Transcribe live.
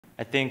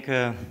I think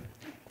the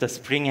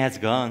spring has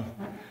gone,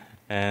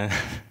 and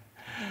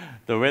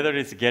the weather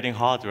is getting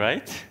hot,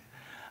 right?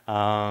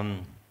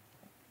 The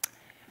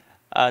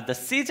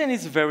season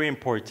is very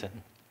important.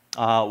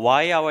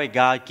 Why our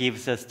God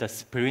gives us the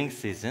spring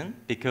season?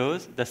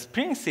 Because the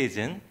spring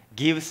season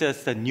gives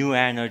us the new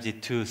energy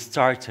to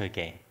start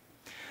again.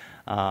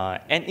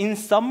 And in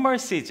summer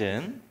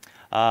season,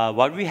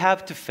 what we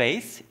have to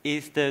face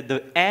is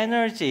the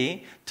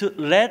energy to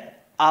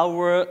let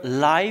our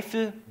life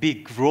be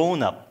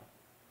grown up.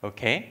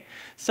 Okay?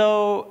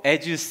 So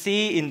as you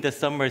see in the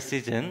summer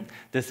season,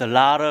 there's a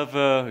lot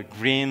of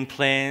green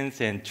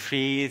plants and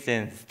trees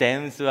and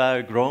stems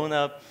are grown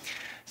up.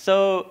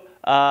 So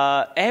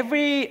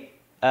every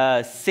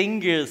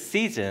single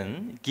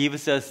season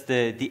gives us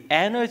the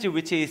energy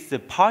which is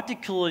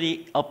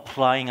particularly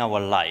applying our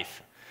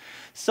life.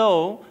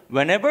 So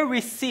whenever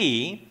we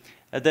see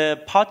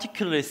the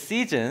particular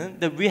season,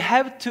 that we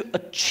have to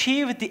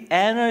achieve the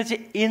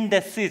energy in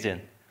that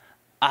season.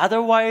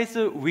 Otherwise,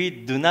 we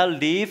do not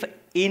live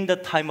in the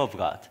time of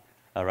God.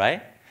 All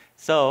right?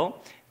 So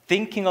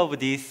thinking of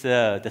this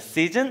the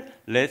season,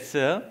 let's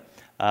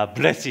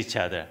bless each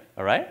other.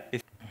 All right?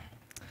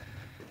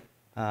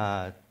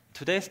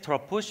 Today's Torah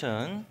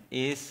portion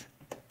is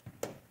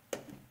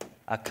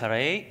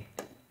Acharei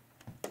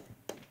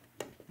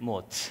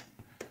Mot.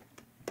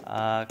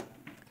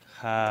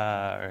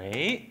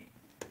 Acharei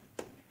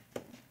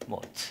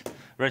Mot.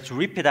 Let's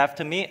repeat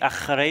after me.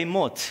 Acharei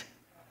Mot.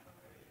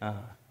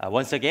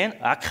 Once again,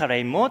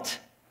 Acharei Mot.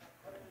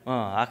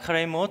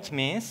 Acharei Mot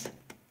means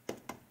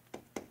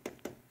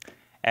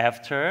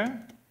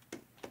after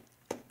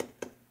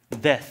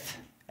death.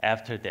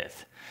 After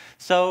death.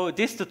 So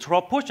this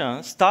Torah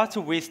portion starts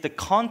with the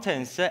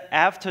contents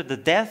after the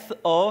death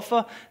of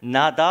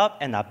Nadab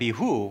and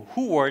Abihu,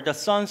 who were the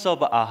sons of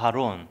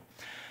Aharon.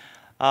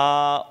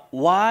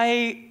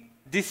 Why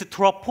this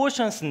Torah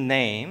portion's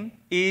name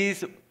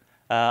is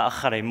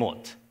Acharei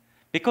Mot?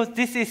 Because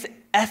this is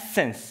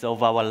essence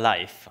of our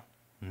life.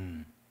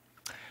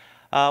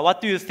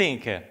 What do you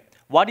think?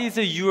 What is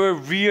your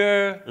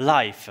real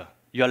life?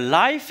 Your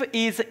life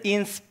is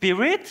in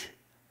spirit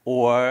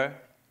or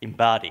in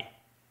body?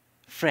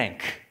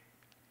 Frank.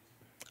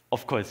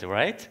 Of course,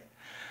 right?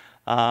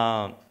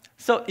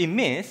 So it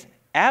means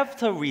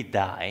after we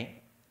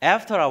die,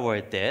 after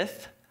our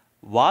death,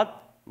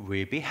 what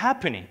will be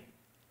happening?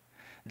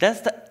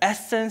 That's the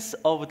essence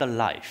of the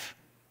life.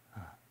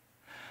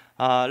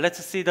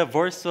 Let's see the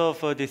verse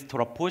of this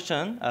Torah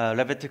portion,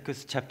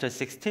 Leviticus chapter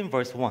 16,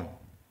 verse 1.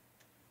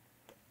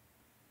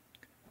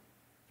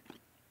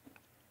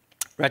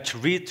 Let's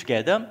read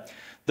together.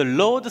 The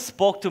Lord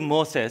spoke to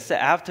Moses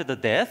after the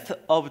death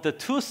of the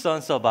two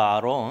sons of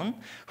Aaron,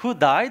 who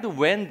died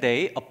when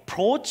they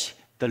approached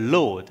the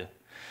Lord.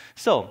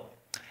 So,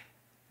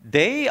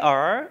 they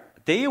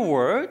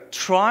were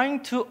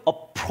trying to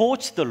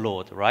approach the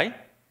Lord, right?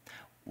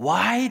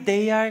 Why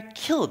they are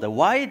killed?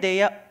 Why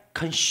they are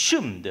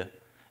consumed?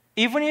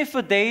 Even if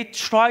they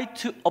try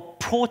to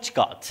approach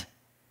God.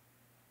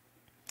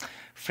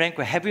 Frank,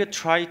 have you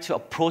tried to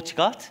approach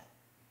God?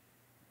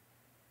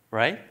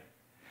 Right?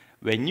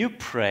 When you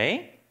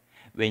pray,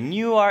 when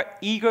you are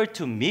eager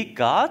to meet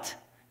God,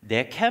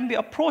 there can be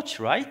approach,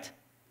 right?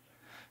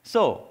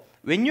 So,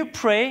 when you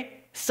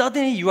pray,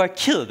 suddenly you are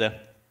killed.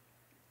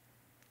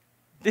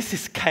 This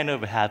is kind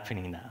of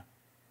happening now.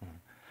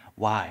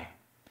 Why?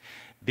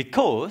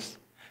 Because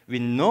we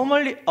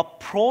normally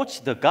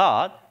approach the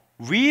God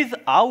with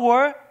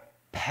our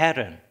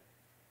pattern,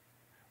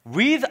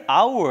 with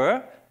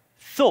our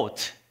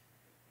thought,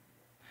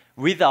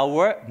 with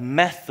our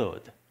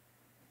method.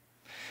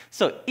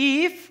 So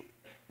if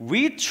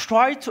we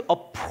try to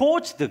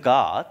approach the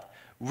God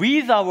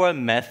with our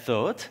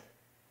method,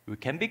 we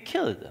can be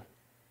killed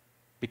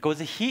because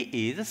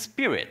He is a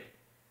spirit.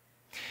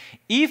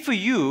 If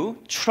you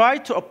try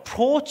to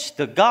approach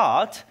the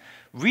God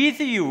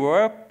with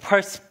your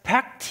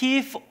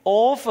perspective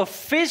of a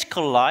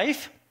physical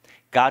life,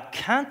 God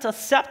can't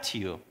accept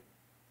you.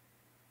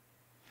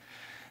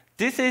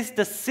 This is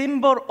the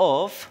symbol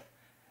of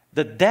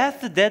the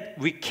death that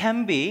we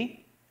can be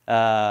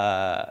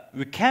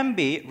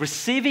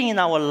receiving in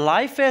our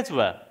life as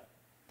well.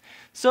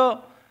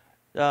 So,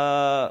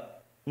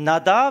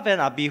 Nadab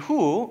and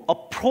Abihu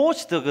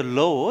approached the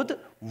Lord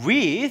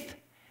with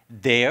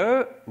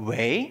their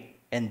way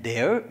and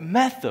their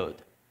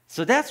method.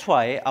 So that's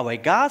why our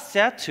God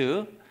said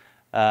to,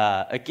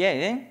 the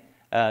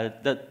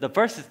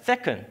verse is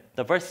second,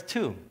 the verse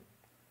 2.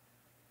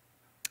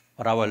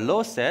 But our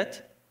Lord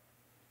said,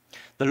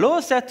 the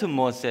Lord said to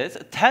Moses,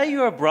 tell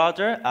your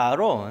brother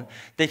Aaron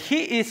that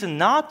he is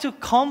not to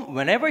come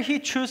whenever he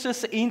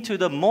chooses into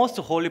the most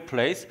holy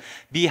place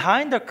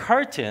behind the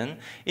curtain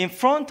in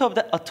front of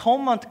the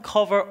atonement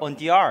cover on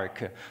the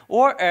ark,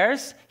 or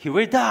else he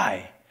will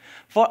die.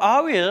 For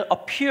I will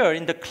appear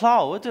in the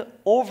cloud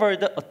over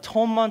the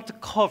atonement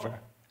cover.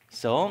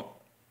 So,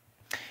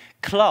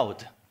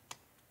 cloud.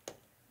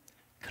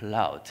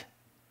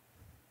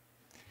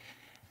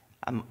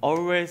 I'm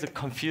always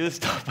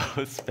confused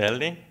about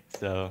spelling.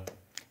 So,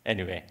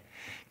 anyway,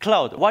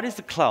 Cloud. What is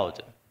the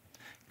cloud?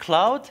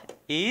 Cloud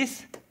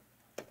is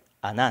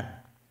Anan.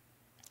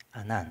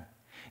 Anan.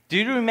 Do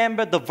you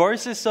remember the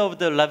verses of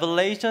the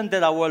Revelation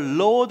that our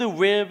Lord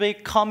will be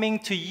coming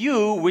to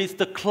you with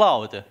the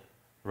cloud,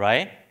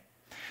 right?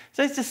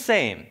 So it's the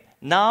same.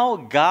 Now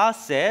God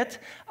said,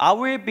 I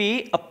will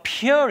be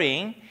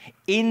appearing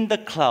in the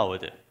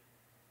cloud.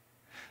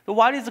 So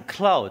what is a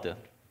cloud?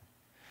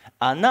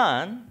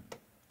 Anan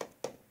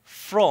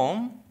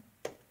from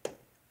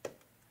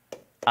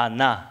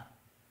Ana.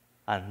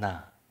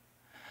 Ana.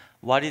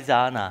 What is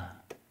Ana?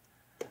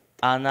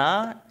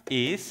 Ana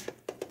is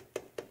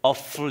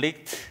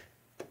afflict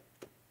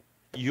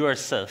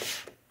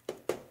yourself.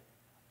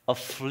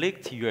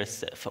 Afflict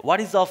yourself. What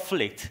is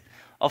afflict?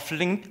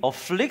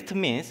 Afflict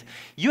means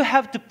you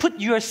have to put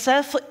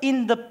yourself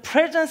in the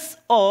presence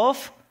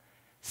of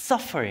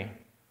suffering.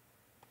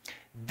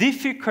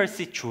 Difficult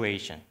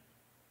situation.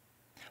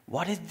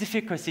 What is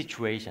difficult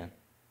situation?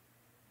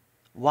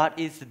 What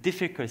is the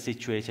difficult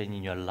situation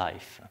in your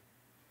life?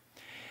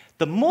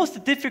 The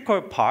most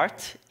difficult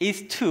part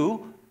is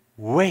to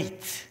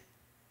wait,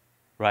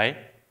 right?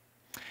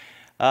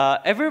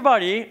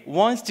 Everybody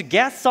wants to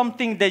get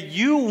something that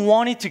you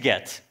wanted to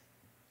get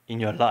in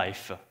your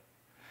life.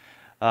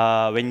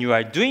 When you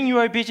are doing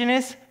your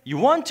business, you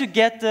want to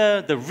get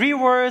the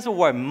rewards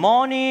or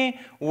money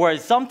or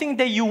something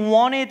that you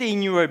wanted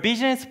in your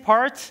business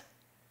part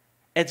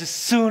as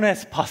soon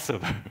as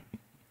possible.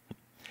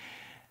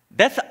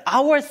 That's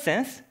our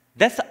sense.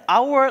 That's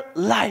our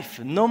life.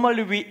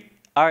 Normally, we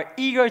are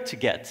eager to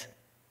get.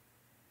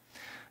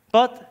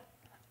 But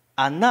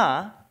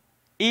Ana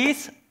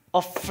is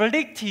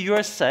afflict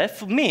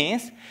yourself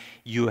means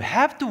you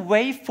have to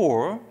wait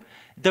for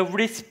the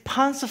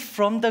response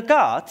from the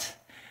God,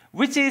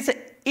 which is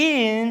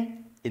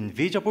in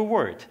invisible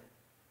world.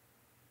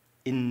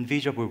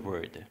 Invisible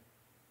world.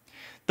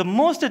 The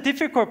most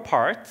difficult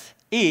part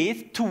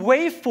is to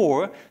wait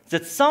for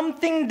the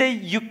something that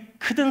you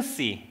couldn't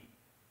see.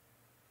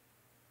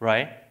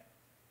 Right?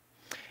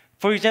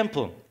 For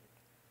example,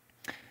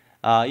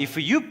 if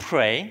you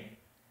pray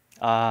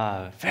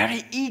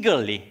very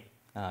eagerly,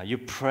 you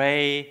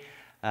pray,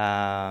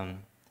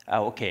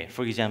 okay,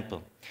 for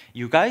example,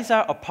 you guys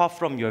are apart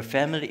from your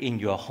family in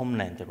your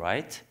homeland,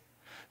 right?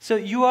 So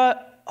you are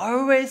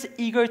always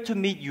eager to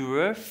meet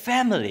your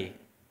family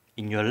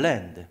in your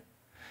land.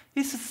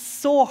 It's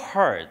so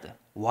hard.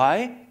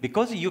 Why?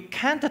 Because you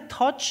can't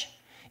touch,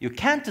 you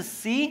can't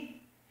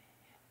see.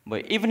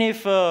 But even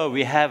if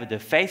we have the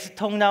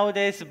FaceTime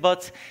nowadays,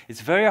 but it's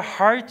very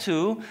hard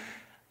to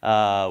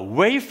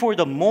wait for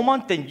the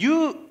moment that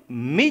you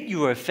meet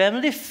your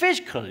family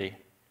physically,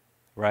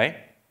 right?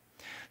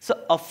 So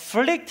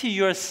afflict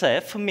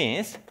yourself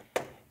means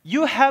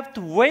you have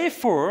to wait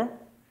for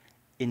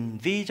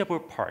invisible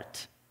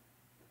part.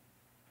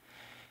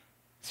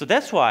 So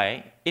that's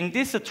why in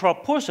this Torah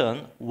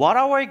portion, what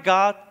our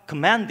God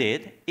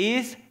commanded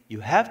is you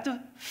have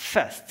to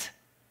fast.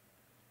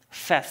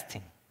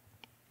 Fasting.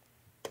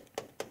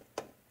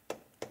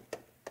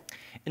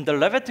 In the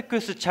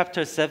Leviticus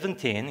chapter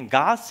 17,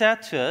 God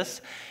said to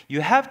us,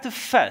 you have to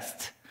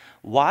fast.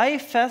 Why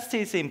fast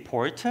is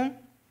important?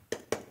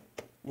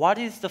 What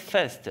is the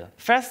fast?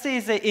 Fast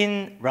is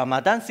in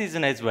Ramadan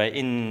season as well,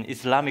 in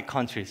Islamic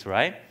countries,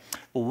 right?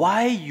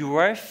 Why you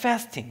are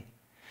fasting?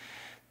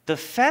 The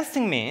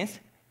fasting means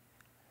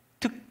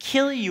to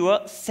kill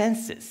your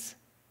senses.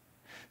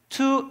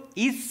 To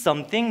eat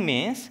something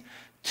means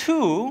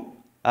to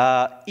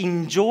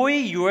enjoy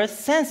your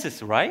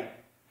senses, right?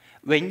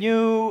 When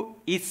you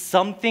eat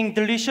something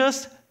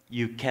delicious,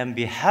 you can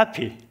be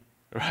happy,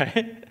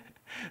 right?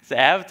 So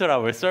after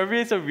our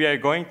service, we are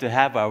going to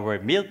have our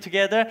meal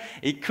together.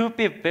 It could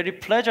be a very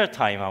pleasure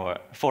time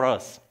for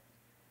us.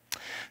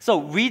 So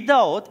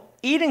without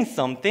eating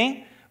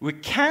something, we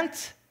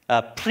can't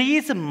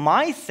please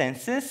my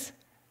senses,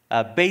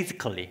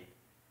 basically.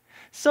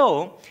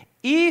 So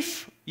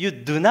if you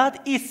do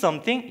not eat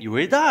something, you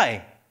will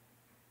die.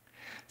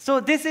 So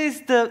this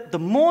is the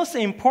most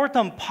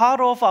important part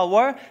of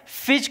our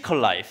physical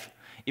life.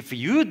 If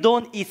you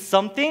don't eat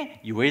something,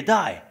 you will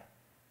die.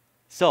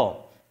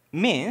 So,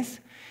 means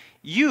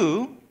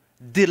you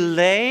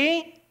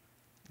delay,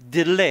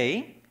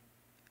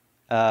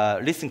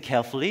 listen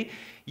carefully,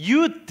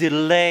 you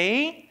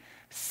delay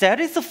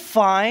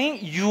satisfying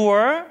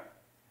your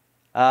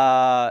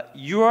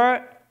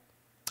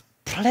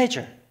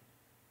pleasure.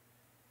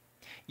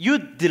 You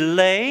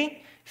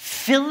delay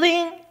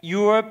feeling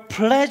your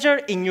pleasure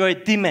in your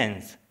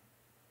demands.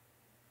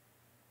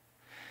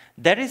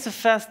 That is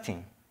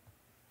fasting.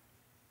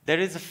 That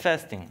is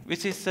fasting,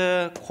 which is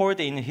called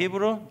in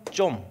Hebrew,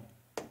 좀.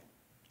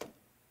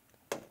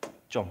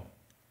 좀.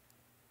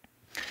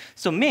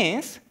 So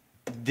means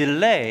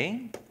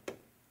delay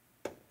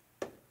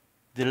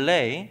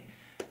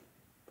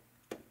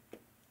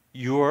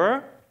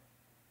your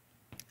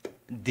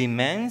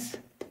demands.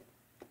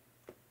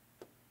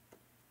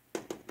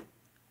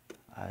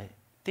 I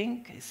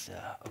think it's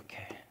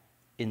okay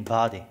in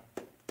body.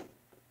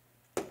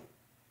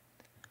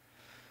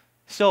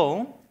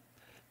 So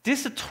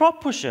this Torah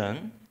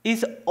portion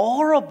is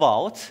all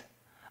about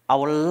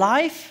our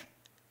life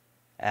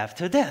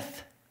after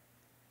death.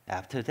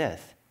 After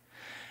death.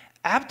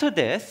 After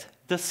death,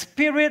 the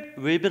spirit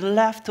will be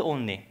left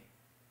only.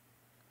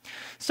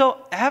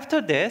 So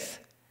after death,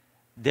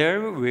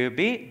 there will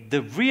be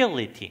the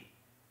reality.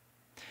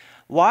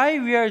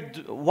 What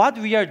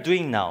we are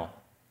doing now?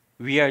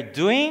 We are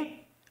doing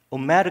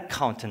Omer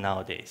count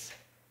nowadays.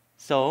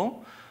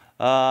 So,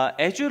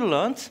 as you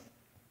learned,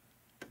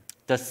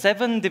 the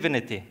seven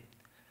divinity.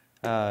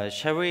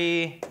 Shall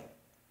we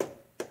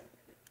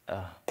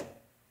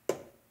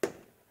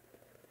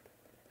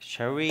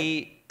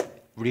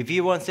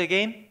review once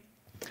again?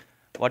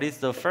 What is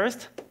the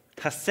first?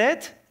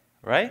 Chesed,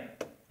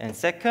 right? And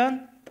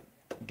second,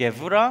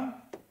 Gevura.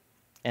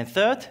 And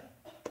third,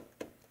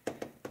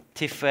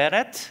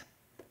 Tiferet.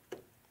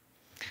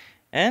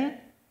 And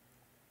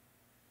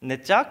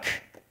Netzach.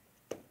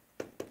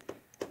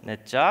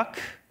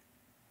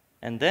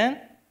 And then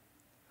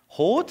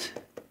Hod.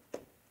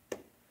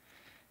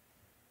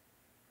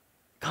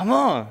 Come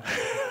on.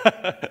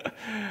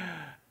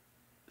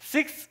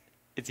 6,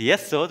 it's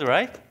Yesod,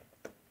 right?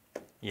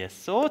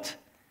 Yesod.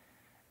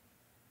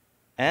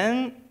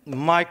 And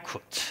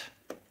Malkut.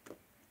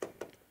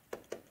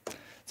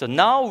 So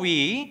now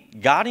we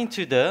got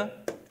into the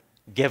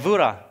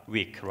Gevura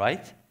week,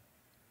 right?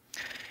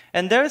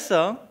 And there's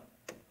the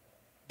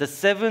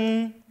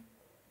seven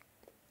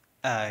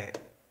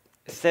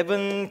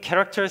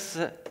characters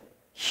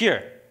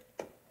here,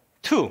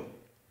 2.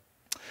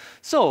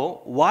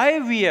 So why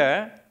we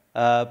are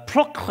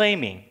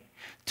proclaiming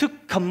to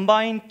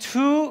combine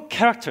 2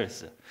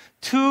 characters,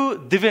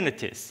 2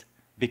 divinities?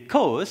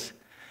 Because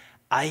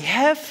I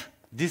have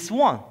this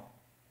one.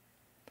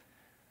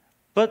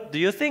 But do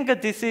you think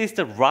that this is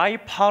the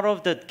right part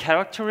of the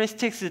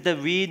characteristics that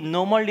we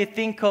normally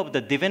think of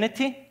the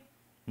divinity?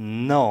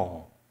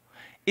 No.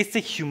 It's a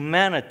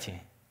humanity.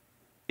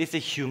 It's a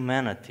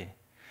humanity.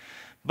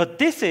 But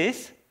this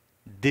is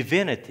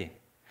divinity.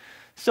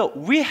 So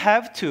we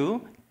have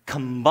to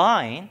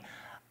combine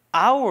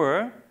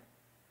our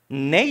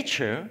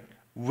nature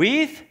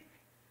with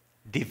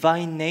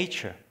divine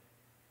nature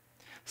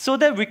so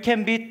that we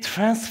can be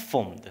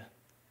transformed.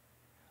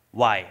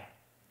 Why?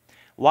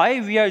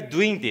 Why we are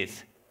doing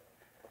this?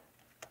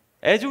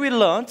 As we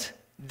learned,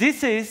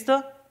 this is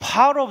the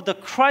part of the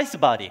Christ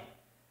body,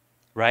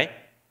 right?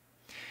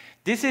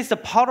 This is the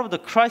part of the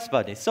Christ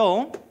body.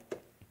 So,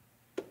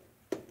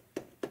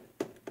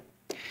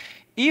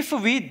 if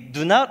we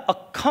do not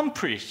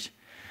accomplish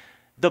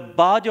the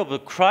body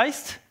of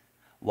Christ,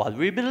 what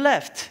will be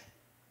left?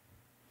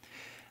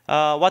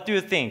 What do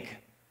you think?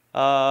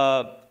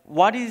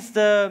 What is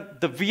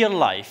the real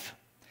life?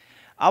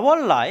 Our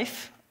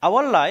life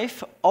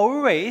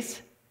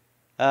always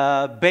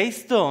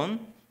based on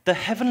the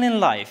heavenly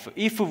life,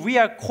 if we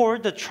are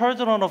called the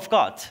children of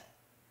God.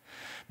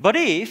 But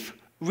if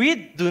we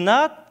do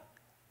not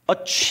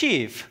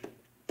achieve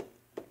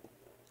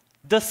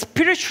the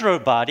spiritual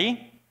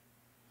body,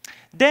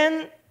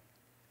 then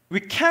we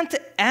can't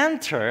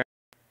enter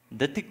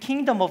the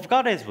kingdom of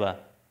God as well.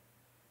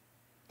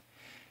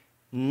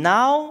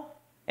 Now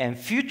and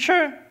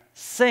future,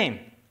 same.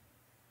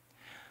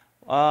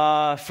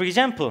 For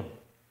example,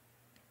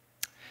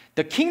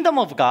 the kingdom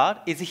of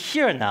God is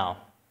here now.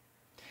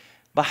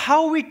 But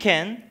how we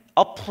can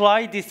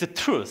apply this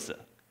truth?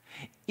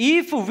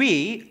 If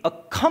we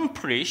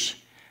accomplish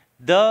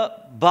the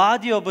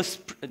body of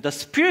the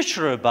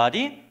spiritual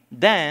body,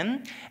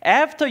 then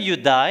after you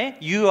die,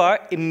 you are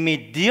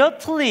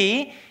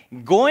immediately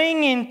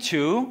going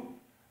into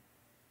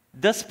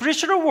the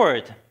spiritual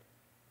world.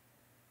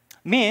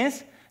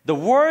 Means the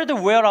world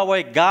where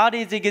our God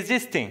is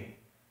existing.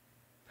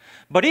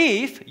 But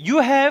if you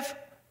have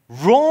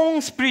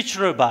wrong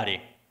spiritual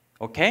body,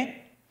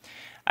 okay?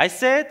 I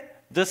said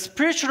the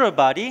spiritual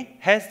body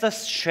has the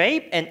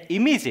shape and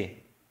image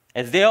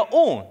as their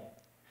own.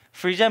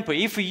 For example,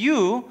 if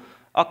you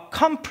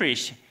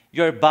accomplish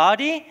your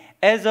body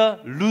as a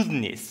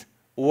lewdness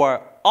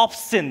or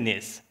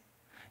obsceneness,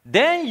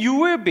 then you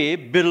will be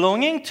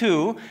belonging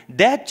to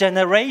that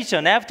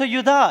generation after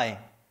you die.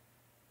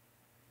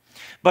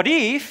 But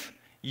if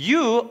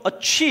you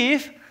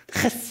achieve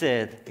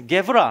chesed,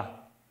 gevura,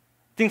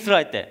 things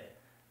like that,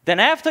 then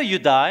after you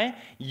die,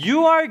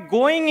 you are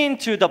going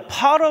into the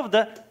part of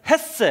the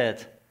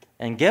chesed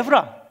and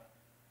gevura,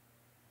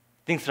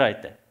 things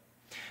like that.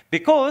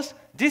 Because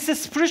this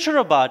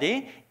spiritual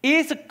body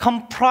is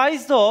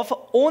comprised of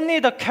only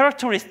the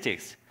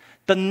characteristics,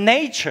 the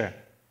nature.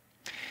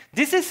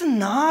 This is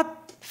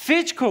not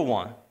physical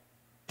one.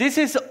 This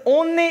is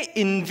only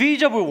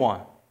invisible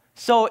one.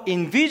 So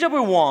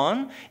invisible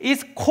one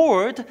is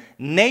called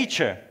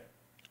nature,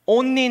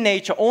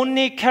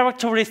 only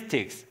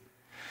characteristics.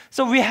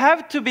 So we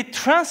have to be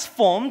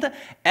transformed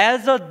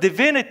as a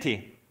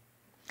divinity.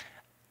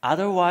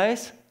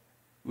 Otherwise,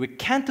 we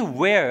can't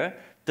wear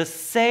the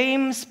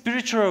same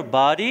spiritual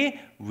body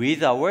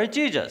with our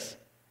Jesus.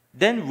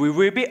 Then we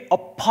will be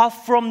apart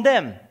from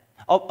them,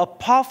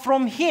 apart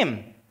from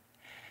Him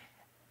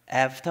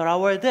after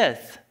our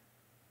death.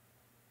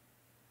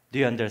 Do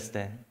you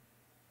understand?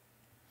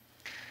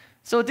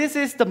 So this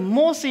is the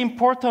most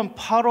important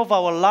part of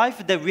our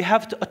life that we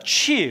have to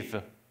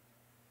achieve.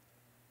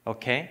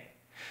 Okay?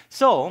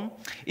 So,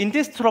 in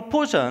this Torah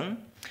portion,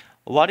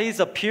 what is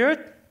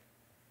appeared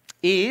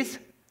is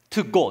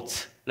two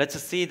goats.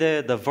 Let's see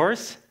the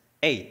verse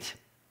 8.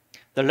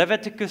 The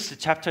Leviticus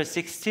chapter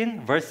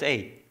 16, verse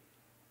 8.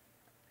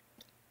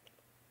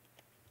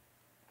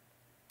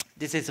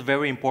 This is a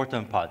very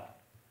important part.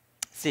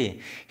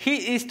 See,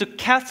 he is to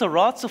cast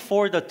lots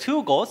for the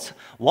two goats,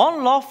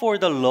 one lot for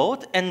the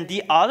load and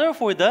the other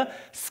for the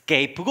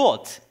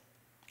scapegoat.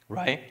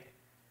 Right?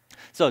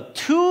 So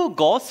two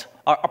goats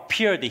are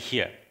appeared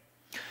here.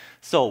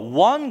 So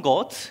one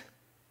goat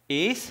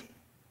is,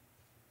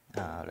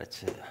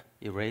 let's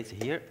erase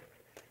here.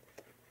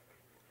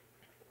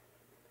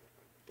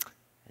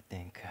 I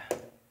think.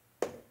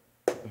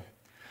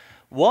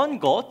 One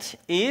goat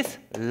is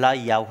La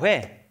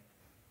Yahweh.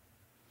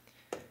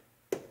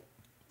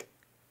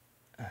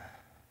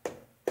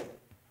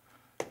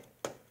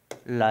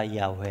 La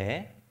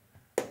Yahweh.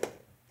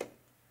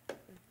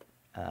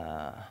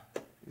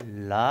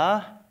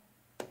 La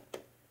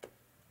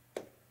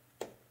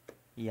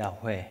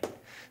Yahweh.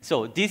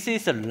 So this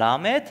is a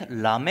Lamed.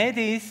 Lamed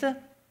is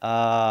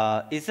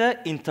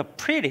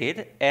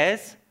interpreted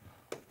as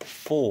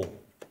 4,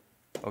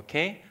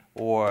 okay,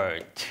 or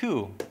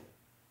 2.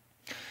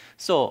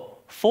 So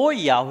for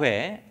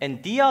Yahweh,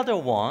 and the other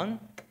one,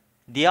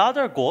 the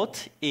other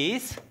goat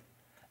is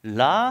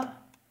La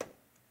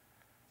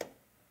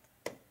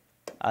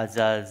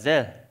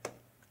Azazel.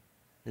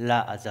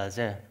 La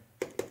Azazel.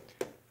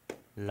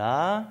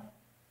 La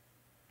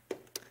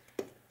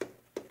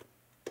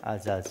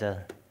Azazel.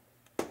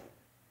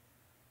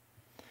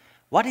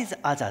 What is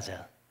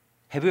Azazel?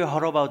 Have you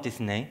heard about this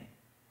name?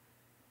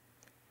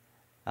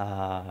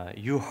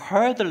 You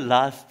heard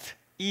last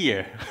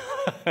year.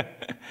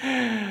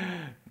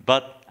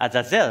 But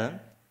Azazel,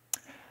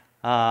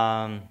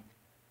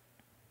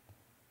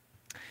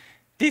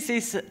 this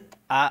is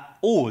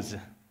Oz.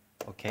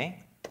 Okay?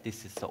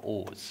 This is the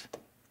Oz.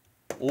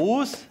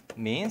 Oz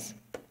means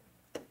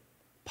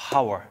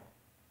power.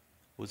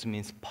 Oz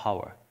means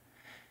power.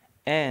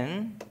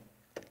 And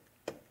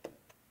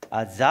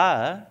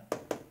Azar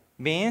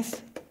means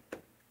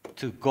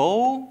to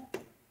go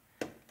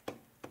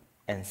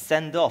and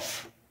send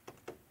off.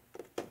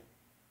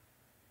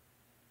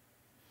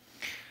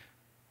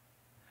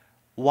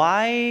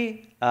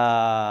 Why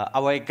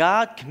our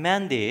God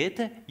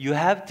commanded you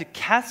have to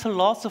cast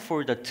lots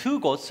for the two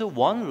goats,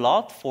 one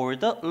lot for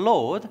the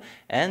load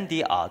and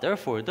the other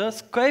for the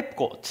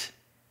scapegoat.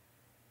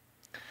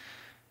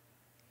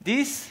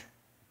 This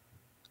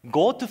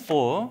goat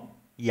for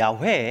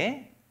Yahweh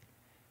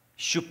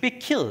should be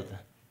killed.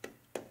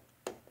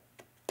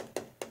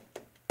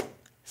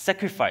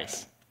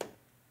 Sacrifice.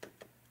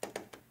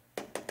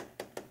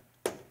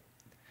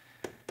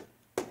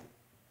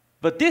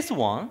 But this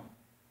one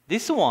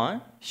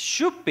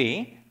should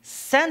be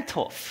sent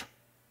off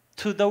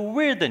to the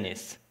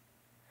wilderness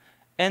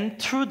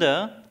and through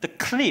the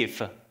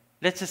cliff.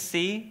 Let's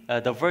see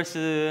the verse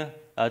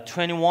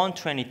 21,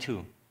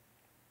 22.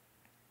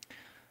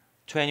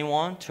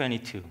 21,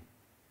 22.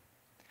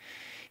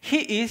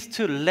 He is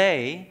to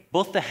lay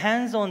both the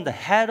hands on the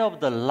head of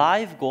the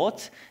live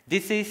goat.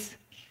 This is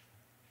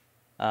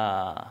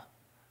the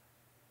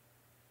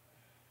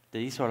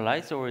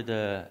Israelites, or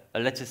the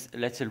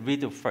let's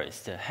read it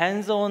first.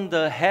 Hands on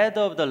the head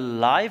of the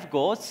live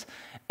goats,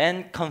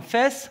 and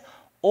confess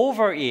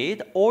over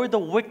it all the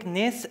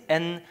weakness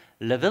and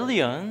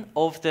rebellion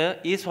of the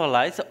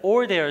Israelites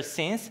or their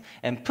sins,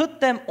 and put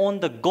them on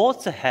the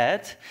goat's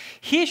head.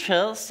 He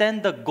shall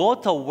send the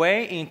goat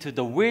away into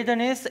the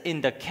wilderness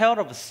in the care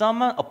of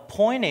someone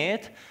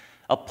appointed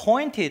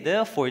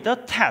for the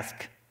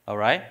task. All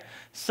right.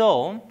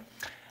 So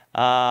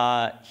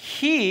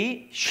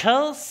he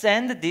shall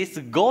send this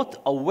goat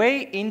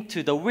away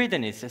into the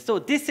wilderness. So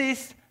this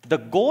is the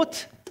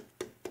goat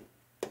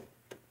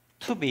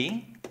to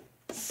be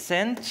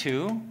sent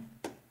to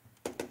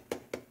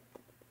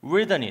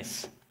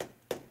wilderness.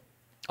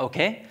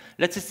 Okay,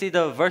 let's see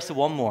the verse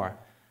one more.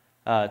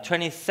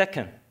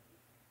 22nd.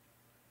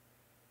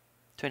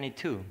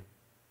 22.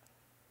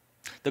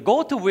 The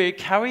goat will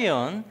carry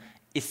on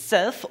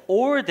itself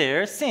or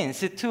their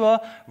sins to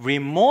a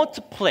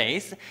remote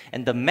place,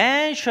 and the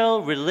man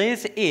shall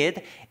release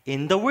it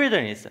in the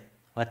wilderness.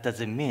 What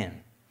does it mean?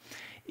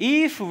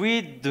 If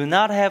we do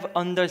not have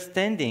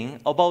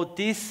understanding about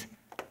this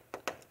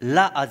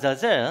La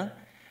Azazel,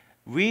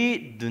 we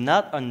do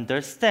not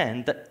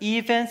understand the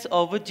events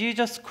of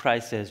Jesus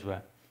Christ as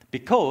well.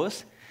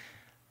 Because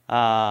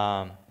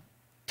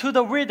to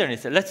the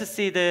wilderness, let's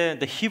see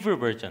the Hebrew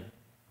version.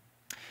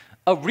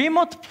 A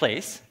remote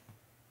place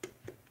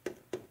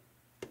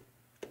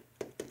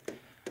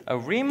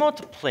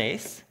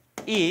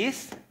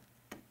is,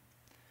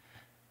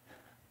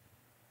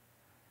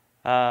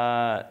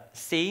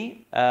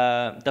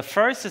 the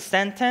first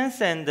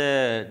sentence and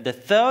the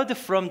third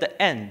from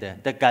the end,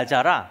 the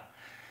Gajara.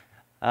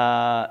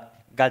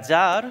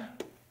 Gajar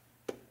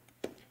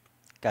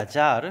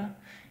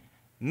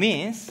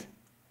means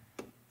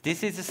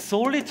this is a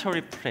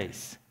solitary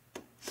place.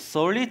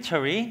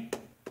 Solitary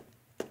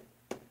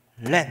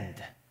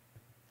land.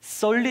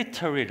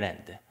 Solitary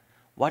land.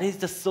 What is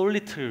the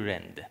solitary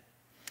land?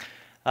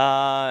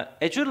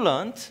 As you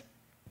learned,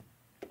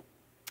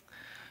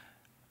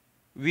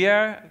 we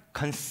are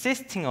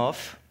consisting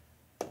of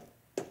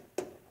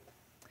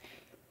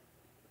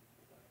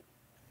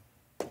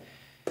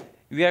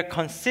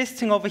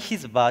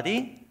his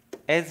body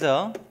as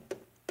a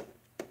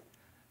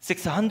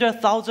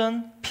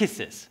 600,000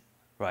 pieces,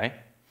 right?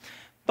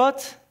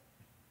 But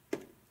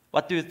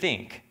what do you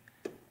think?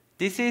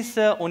 This is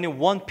only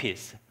one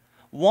piece.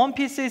 One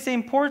piece is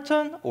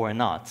important or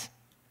not?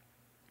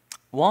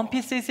 One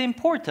piece is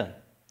important,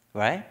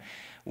 right?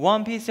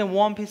 One piece and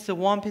one piece and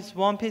one piece,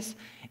 one piece.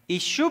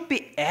 It should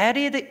be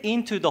added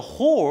into the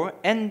whole,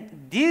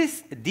 and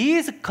these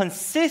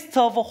consist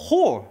of a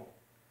whole,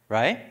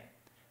 right?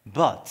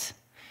 But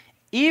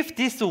if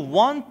this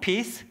one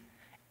piece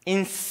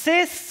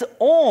insists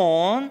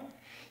on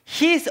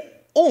his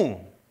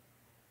own,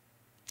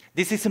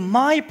 this is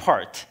my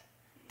part,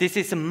 this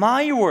is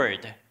my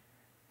word,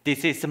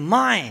 this is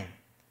mine.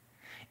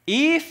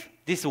 If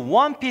this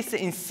one piece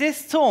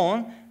insists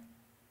on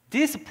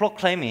this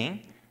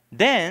proclaiming,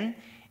 then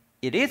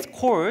it is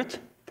called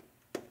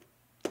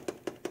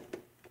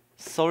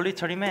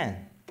solitary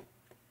man.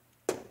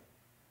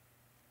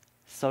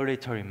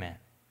 Solitary man.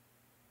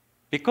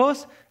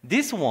 Because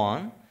this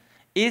one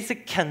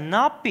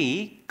cannot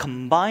be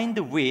combined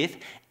with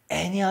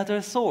any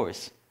other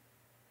source.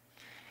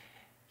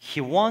 He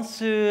wants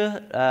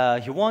to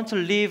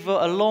live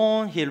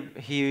alone.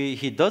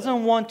 He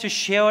doesn't want to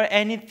share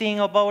anything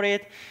about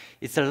it.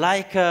 It's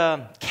like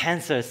a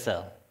cancer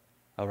cell,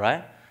 all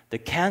right? The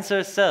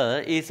cancer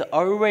cell is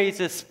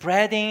always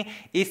spreading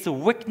its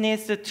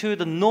weakness to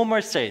the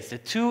normal cells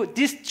to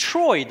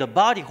destroy the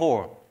body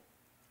whole,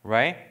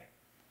 right?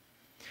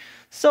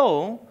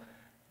 So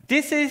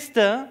this is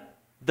the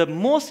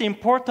most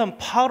important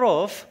part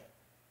of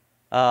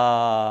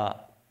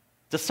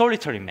the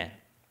solitary man.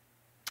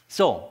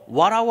 So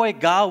what our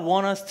God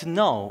wants us to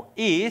know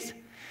is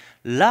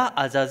La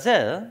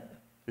Azazel,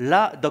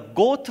 the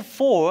goat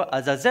for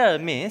Azazel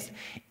means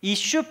it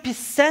should be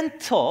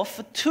sent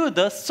off to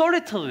the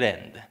solitary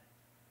land.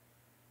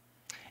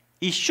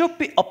 It should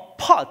be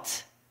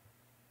apart.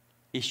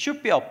 It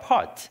should be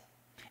apart.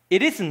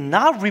 It is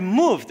not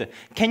removed.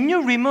 Can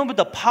you remove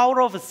the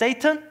power of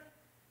Satan?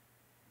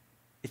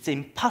 It's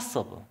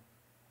impossible.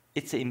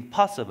 It's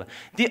impossible.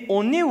 The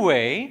only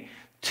way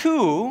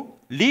to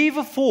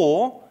live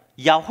for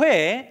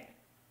Yahweh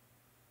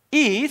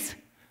is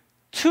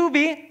to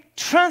be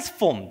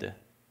transformed.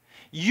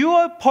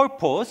 Your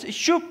purpose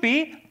should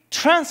be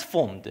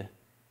transformed.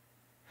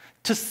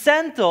 To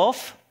send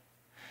off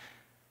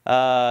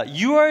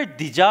your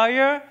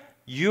desire,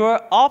 your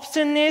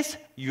obstinacy,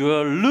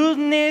 your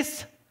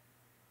lewdness,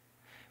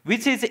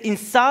 which is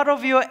inside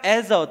of you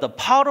as the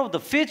part of the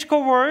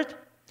physical world,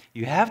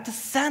 you have to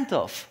send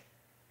off.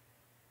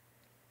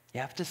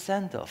 You have to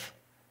send off.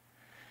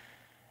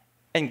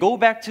 And go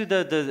back to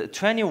the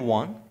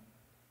 21.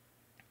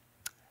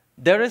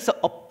 There is an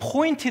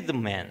appointed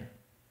man.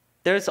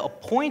 There is an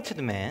appointed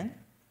man.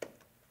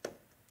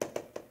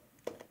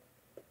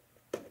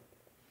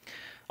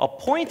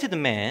 Appointed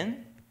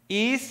man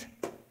is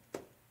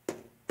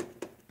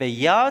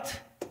Beyad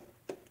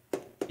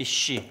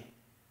Ishi.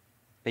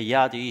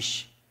 Beyad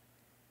Ish.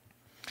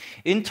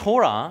 In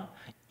Torah,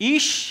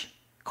 Ish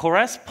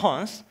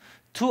corresponds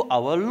to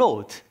our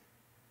Lord.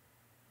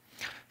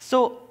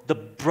 So the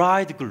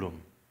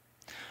bridegroom.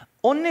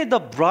 Only the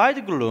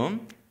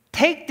bridegroom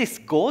take this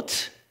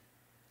goat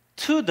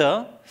to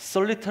the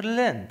solitary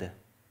land.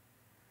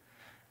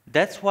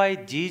 That's why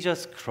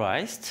Jesus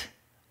Christ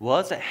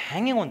was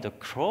hanging on the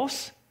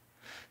cross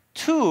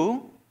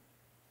to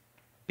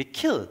be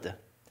killed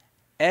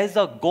as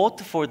a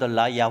goat for the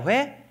La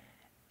Yahweh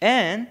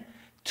and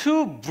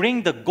to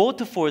bring the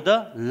goat for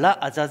the La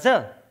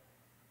Azazel.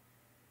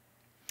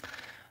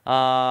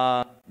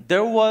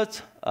 There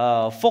was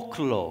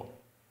folklore.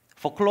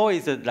 Folklore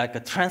is like a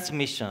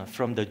transmission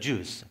from the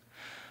Jews.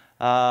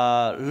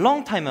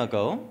 Long time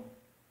ago,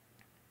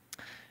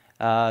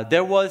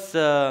 there was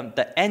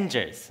the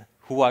angels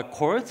who are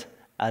called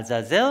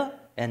Azazel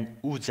and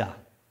Uzzah.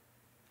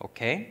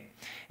 Okay?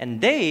 And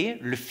they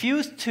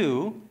refused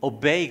to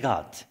obey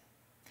God.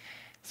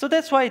 So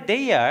that's why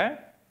they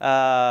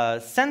are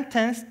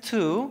sentenced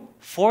to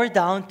fall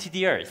down to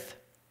the earth.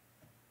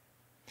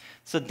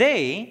 So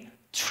they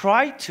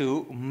try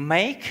to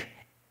make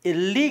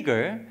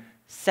illegal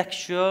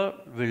sexual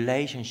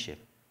relationship.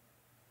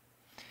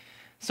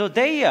 So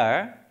they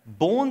are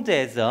born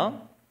as a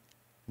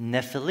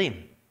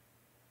Nephilim.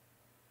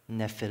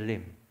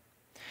 Nephilim.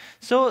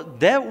 So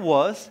that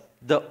was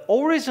the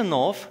origin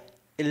of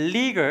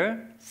illegal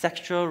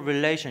sexual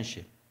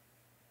relationship.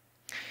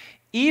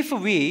 If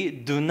we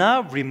do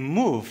not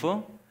remove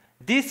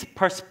this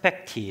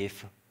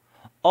perspective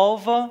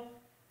of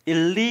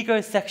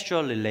illegal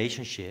sexual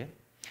relationship,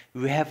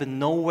 we have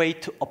no way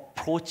to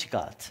approach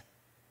God.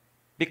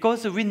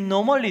 because we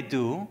normally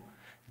do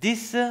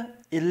this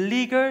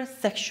illegal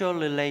sexual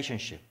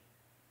relationship.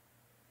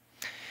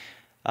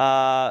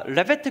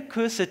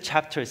 Leviticus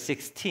chapter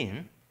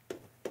 16.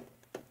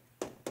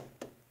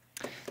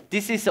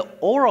 This is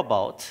all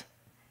about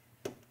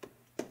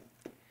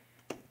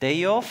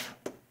Day of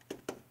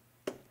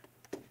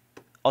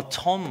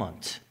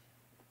Atonement.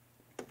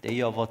 Day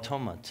of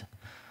Atonement.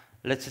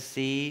 Let's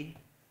see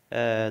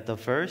the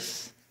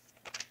verse.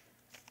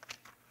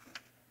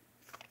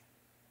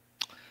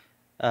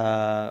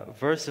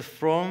 Verse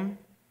from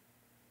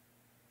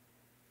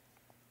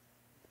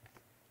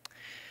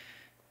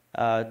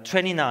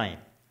 29.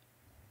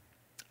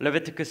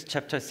 Leviticus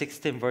chapter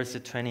 16, verse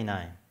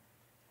 29.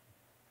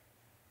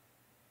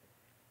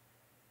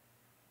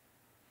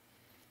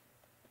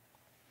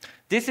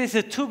 This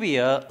is to be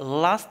a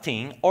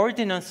lasting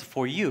ordinance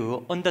for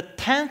you on the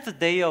 10th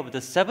day of the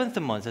 7th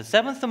month. The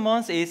 7th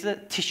month is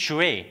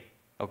Tishrei.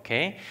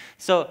 Okay?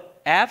 So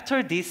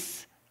after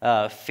this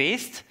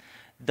feast,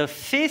 the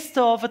Feast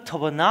of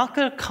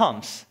Tabernacle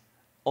comes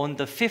on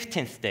the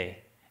 15th day.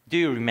 Do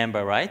you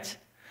remember, right?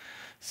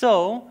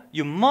 So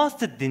you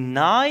must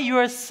deny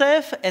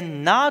yourself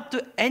and not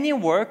do any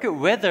work,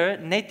 whether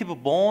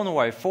native born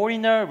or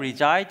foreigner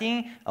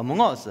residing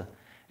among us.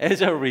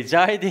 As a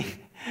residing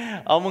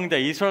among the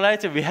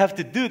Israelites, we have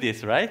to do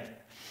this, right?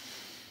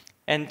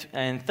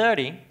 And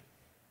 30,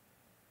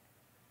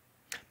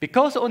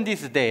 because on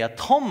this day,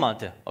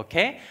 atonement,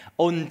 okay?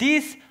 On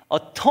this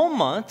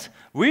atonement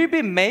will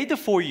be made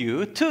for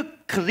you to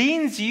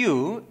cleanse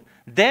you.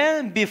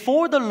 Then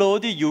before the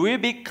Lord, you will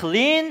be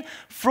clean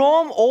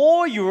from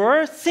all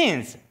your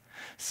sins.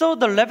 So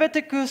the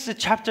Leviticus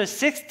chapter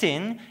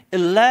 16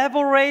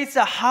 elaborates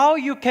how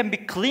you can be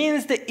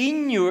cleansed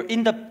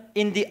in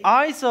the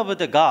eyes of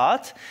the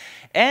God.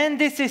 And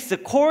this is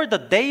called the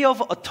Day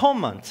of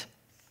Atonement.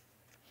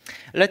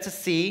 Let's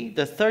see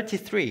the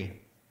 33.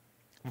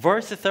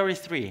 Verse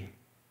 33.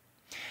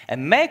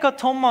 And make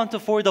atonement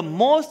for the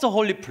most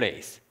holy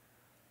place.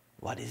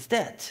 What is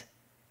that?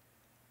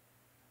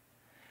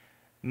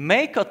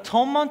 Make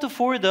atonement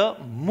for the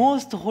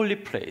most holy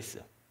place.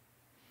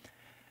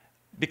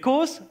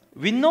 Because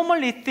we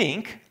normally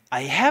think,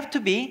 I have to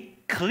be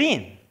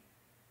clean.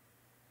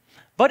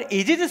 But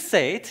it is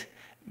said,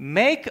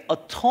 make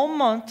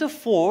atonement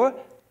for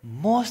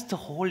most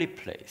holy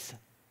place.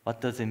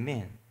 What does it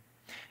mean?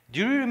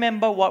 Do you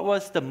remember what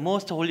was the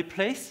most holy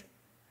place?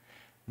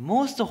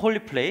 Most holy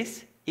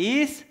place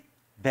is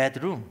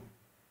bedroom.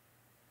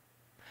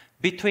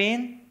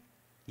 Between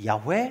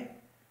Yahweh,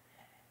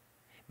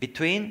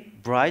 between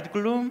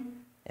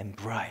bridegroom and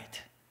bride.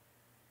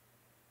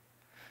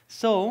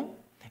 So,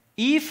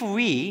 if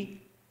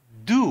we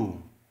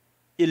do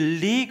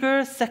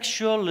illegal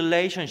sexual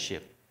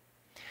relationship,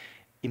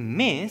 it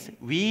means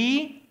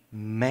we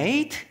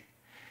made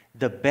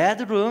the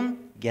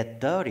bedroom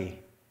get dirty.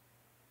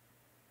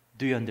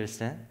 Do you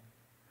understand?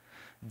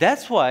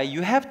 That's why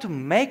you have to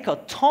make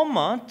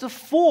atonement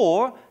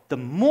for the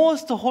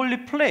most holy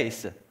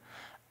place.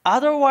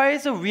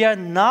 Otherwise, we are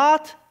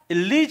not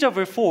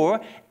eligible for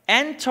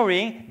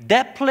entering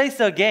that place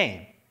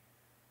again.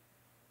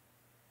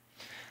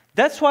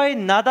 That's why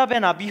Nadab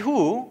and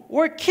Abihu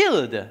were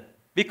killed,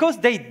 because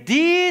they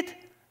did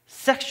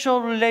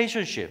sexual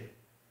relationship,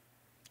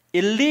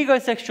 illegal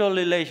sexual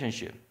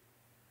relationship.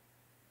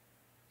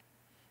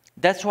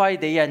 That's why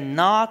they are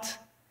not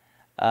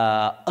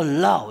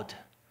allowed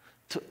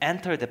to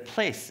enter the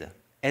place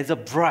as a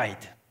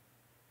bride.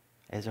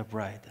 As a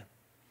bride.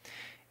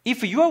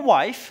 If your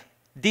wife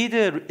did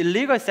an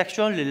illegal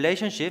sexual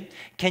relationship,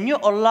 can you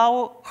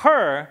allow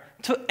her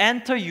to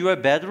enter your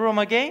bedroom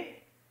again?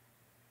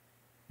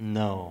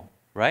 No,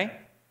 right?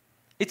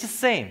 It's the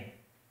same.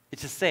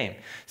 It's the same.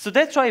 So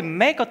that's why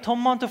make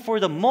atonement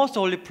for the most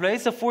holy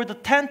place, for the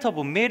tent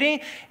of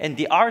meeting and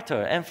the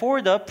altar, and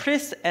for the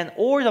priests and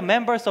all the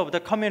members of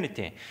the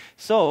community.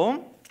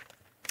 So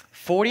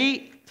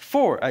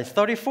 34.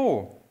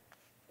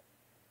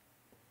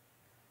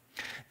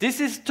 This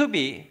is to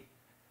be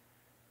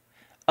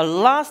a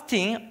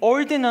lasting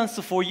ordinance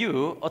for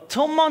you.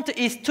 Atonement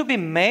is to be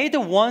made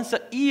once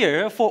a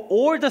year for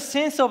all the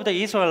sins of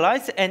the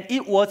Israelites, and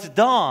it was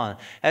done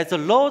as the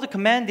Lord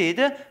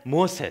commanded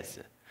Moses.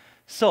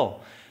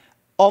 So,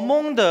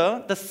 among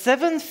the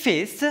 7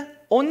 feasts,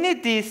 only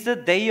this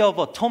Day of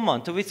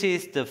Atonement, which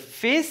is the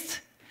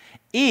feast,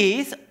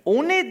 is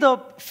only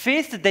the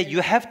feast that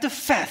you have to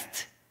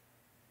fast.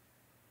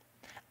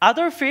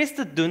 Other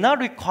feasts do not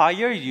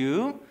require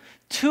you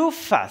to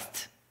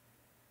fast.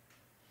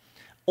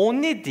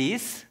 Only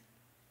this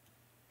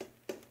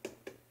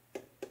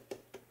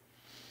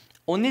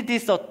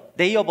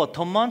Day of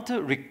Atonement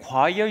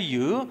require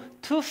you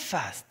to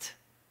fast,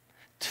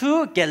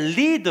 to get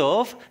rid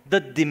of the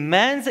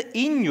demands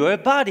in your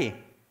body.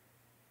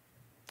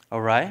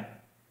 All right?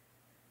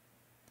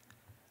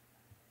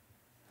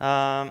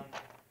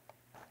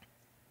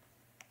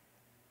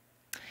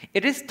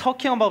 It is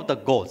talking about the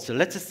goats.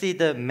 Let's see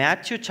the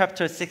Matthew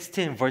chapter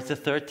 16, verse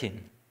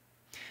 13.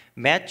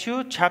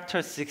 Matthew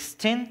chapter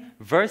 16,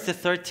 verse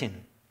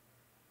 13.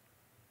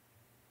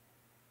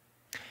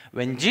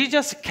 when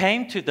Jesus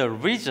came to the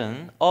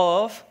region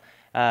of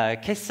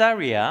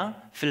Caesarea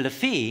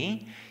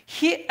Philippi,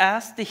 he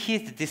asked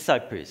his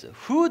disciples,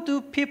 "Who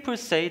do people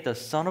say the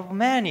Son of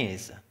Man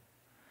is?"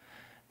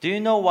 Do you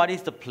know what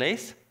is the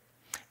place?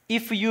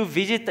 If you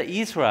visit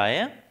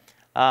Israel,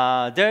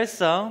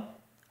 there's a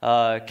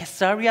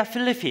Caesarea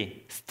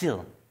Philippi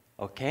still.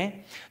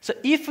 Okay, so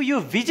if you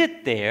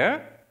visit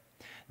there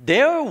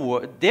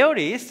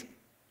is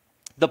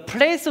the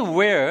place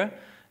where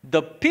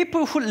the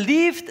people who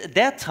lived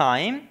that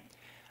time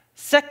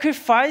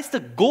sacrificed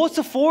goats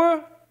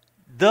for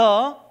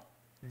the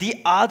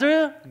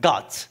other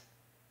gods.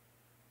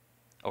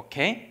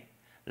 Okay,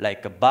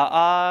 like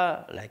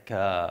Baal, like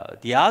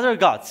the other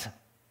gods.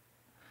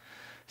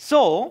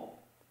 So,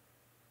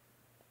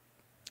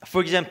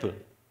 for example,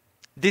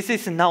 this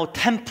is now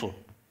temple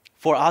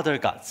for other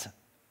gods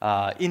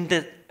in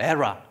the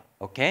era.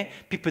 Okay,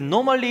 people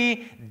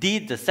normally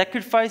did the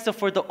sacrifice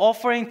for the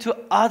offering to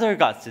other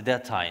gods at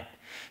that time.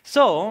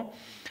 So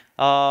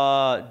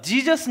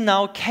Jesus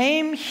now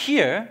came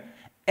here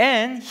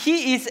and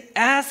he is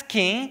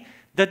asking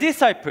the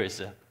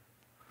disciples,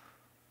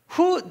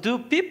 "Who do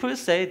people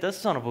say the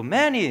Son of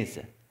Man is?"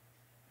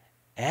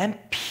 And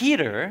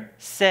Peter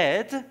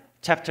said,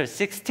 chapter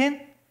 16,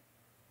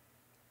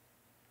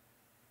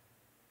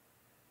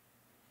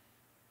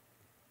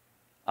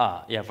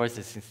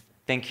 verses 16.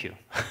 Thank you.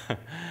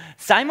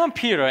 Simon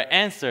Peter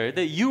answered,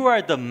 "You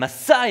are the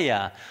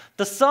Messiah,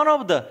 the Son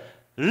of the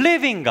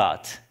living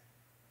God."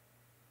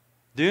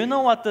 Do you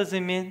know what does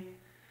it mean?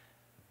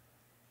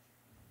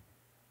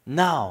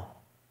 Now,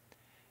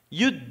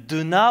 you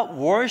do not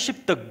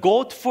worship the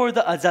goat for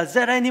the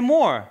Azazel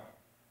anymore.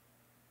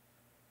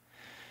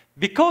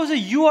 Because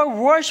you are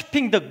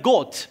worshiping the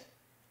goat.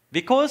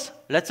 Because,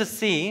 let's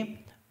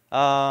see,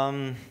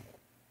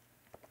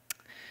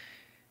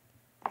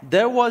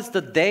 there was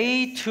the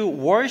day to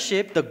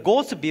worship the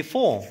goats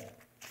before.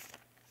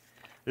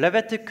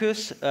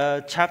 Leviticus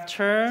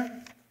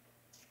chapter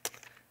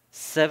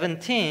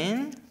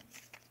 17.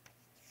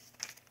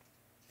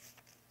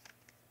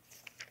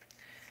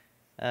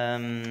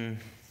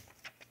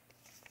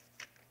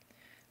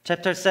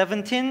 Chapter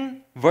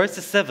 17,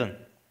 verse 7.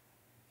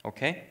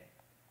 Okay?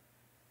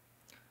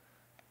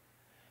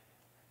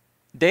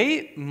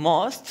 They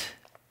must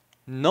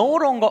no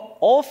longer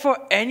offer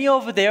any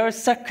of their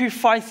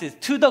sacrifices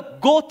to the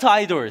goat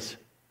idols,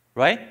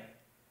 right?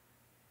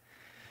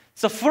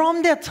 So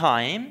from that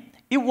time,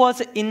 it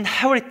was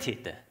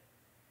inherited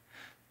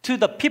to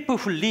the people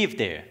who live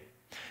there,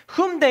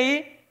 whom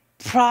they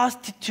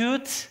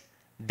prostitute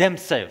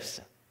themselves,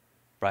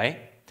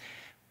 right?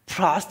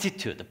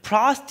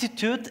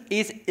 Prostitute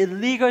is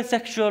illegal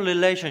sexual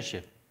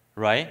relationship,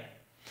 right?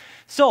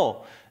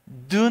 So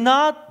do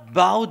not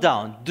bow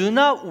down, do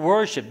not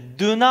worship,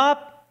 do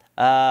not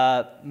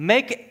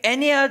make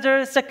any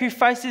other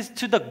sacrifices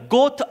to the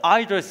goat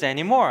idols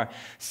anymore.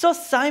 So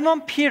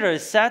Simon Peter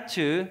said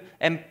to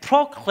and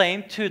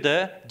proclaimed to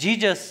the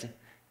Jesus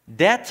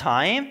that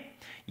time,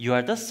 "You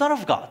are the Son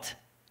of God.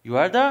 You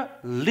are the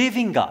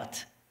living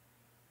God."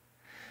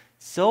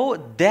 So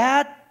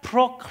that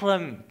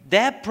proclaim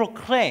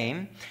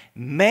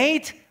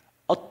made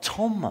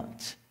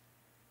atonement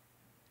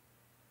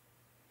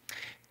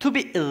to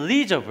be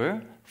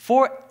eligible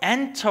for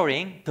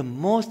entering the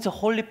most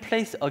holy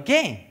place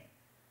again.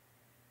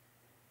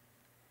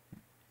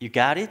 You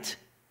got it?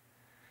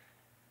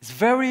 It's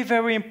very,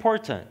 very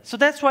important. So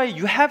that's why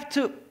you have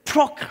to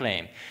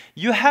proclaim.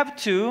 You have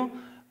to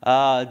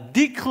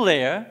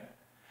declare,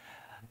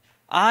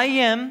 "I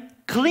am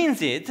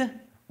cleansed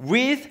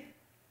with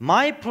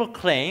my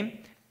proclaim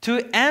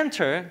to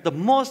enter the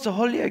most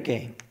holy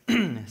again."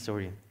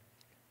 Sorry.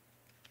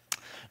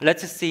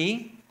 Let's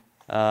see.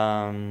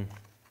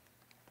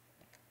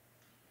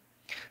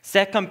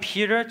 2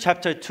 Peter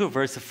chapter 2,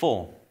 verse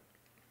 4.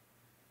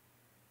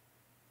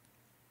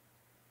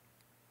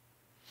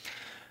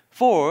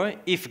 "For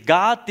if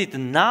God did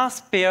not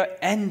spare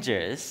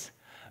angels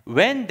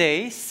when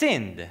they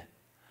sinned,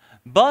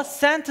 but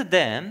sent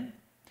them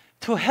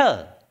to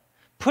hell,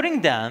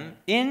 putting them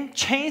in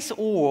chains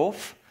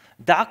of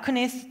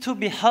darkness to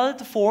be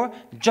held for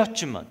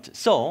judgment."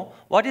 So,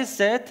 what is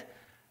said?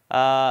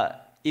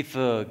 If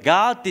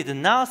God did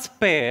not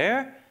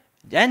spare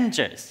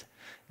angels,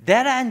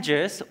 that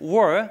angels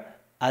were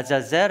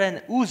Azazel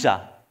and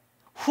Uzzah,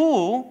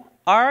 who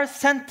are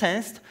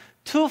sentenced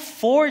to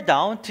fall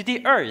down to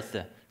the earth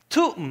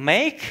to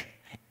make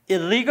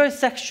illegal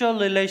sexual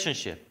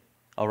relationship.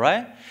 All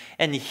right,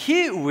 and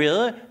he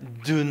will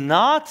do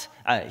not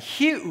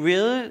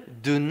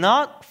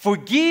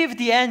forgive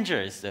the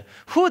angels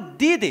who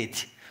did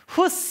it,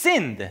 who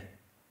sinned.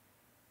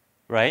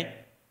 Right.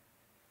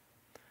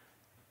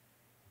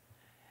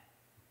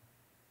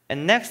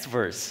 And next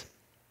verse.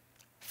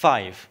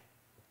 5.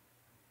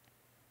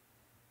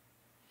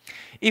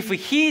 "If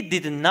he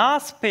did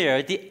not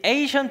spare the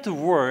ancient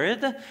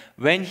world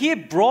when he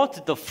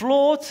brought the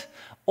flood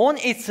on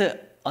its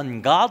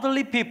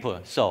ungodly people."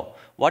 So,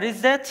 what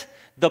is that?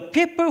 The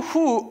people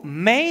who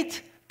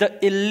made the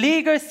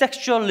illegal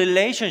sexual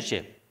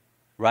relationship,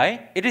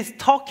 right? It is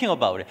talking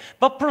about it.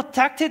 But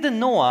protected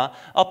Noah,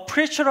 a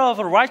preacher of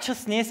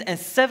righteousness, and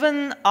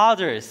 7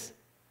 others.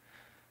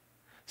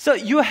 So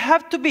you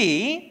have to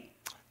be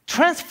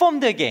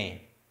transformed again.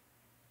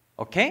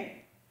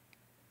 Okay?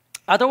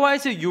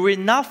 Otherwise, you will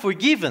not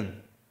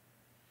forgiven.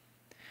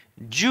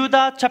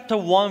 Judah chapter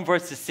 1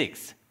 verse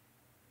 6.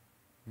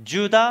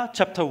 Judah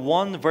chapter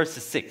 1 verse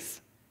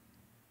 6.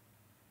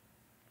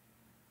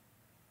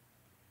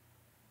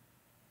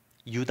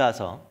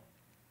 유다서.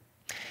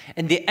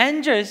 And the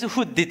angels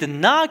who did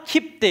not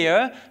keep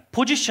their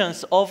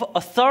positions of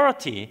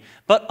authority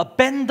but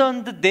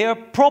abandoned their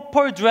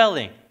proper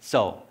dwelling.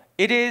 So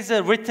it is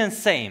written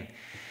same.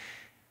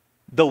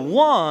 The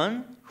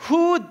one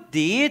who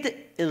did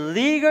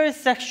illegal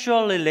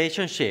sexual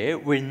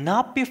relationship will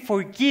not be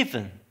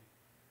forgiven.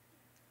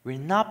 Will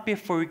not be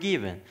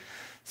forgiven.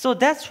 So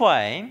that's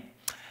why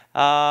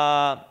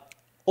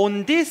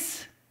on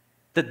this,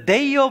 the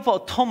Day of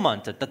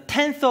Atonement, the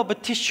 10th of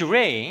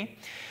Tishrei,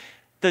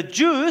 the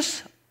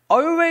Jews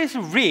always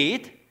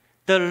read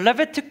the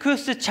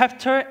Leviticus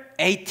chapter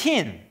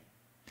 18.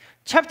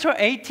 Chapter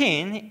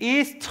 18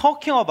 is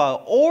talking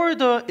about all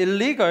the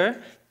illegal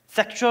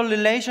sexual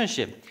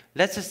relationship.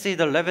 Let's see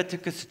the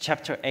Leviticus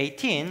chapter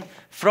 18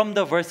 from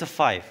the verse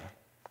 5.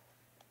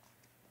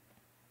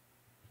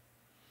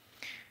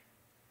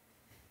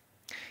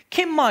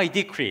 Keep my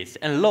decrees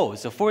and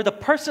laws, for the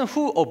person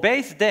who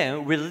obeys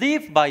them will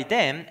live by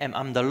them, and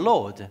I'm the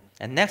Lord.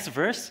 And next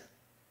verse.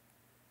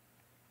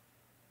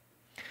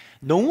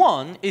 No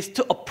one is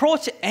to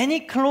approach any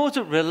close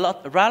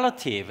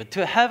relative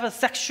to have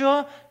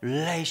sexual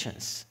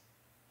relations.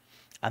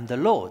 I'm the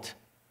Lord.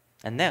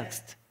 And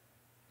next.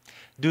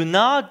 Do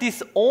not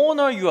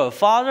dishonor your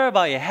father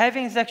by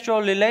having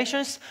sexual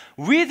relations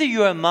with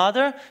your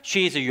mother.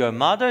 She is your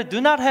mother. Do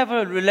not have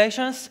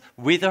relations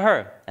with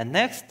her. And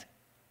next.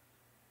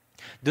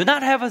 Do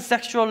not have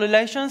sexual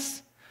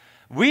relations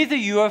with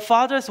your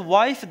father's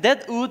wife,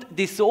 that would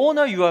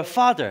dishonor your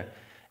father.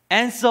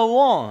 And so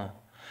on.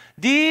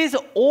 These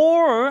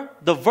all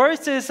the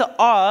verses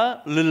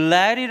are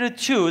related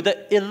to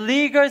the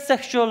illegal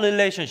sexual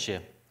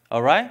relationship.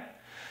 All right?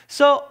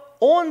 So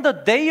on the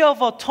Day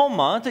of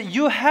Atonement,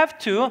 you have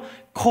to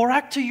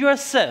correct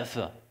yourself.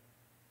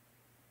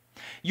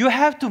 You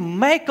have to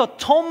make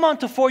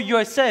atonement for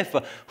yourself.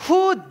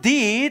 Who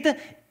did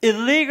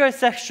illegal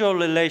sexual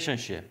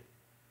relationship?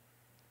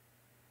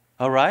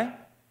 All right?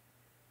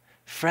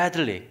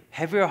 Fredly,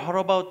 have you heard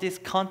about these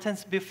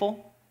contents before?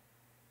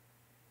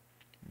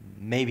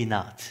 Maybe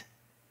not.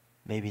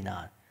 Maybe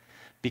not.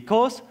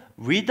 Because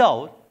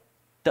without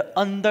the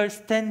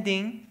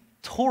understanding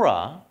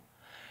Torah,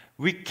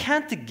 we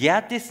can't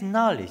get this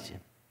knowledge.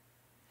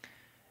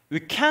 We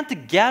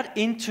can't get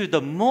into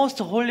the most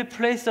holy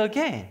place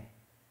again.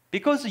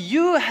 Because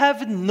you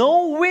have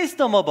no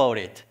wisdom about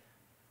it.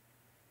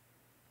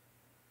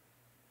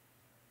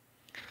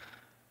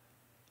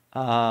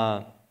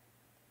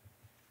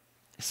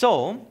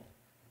 So,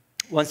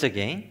 once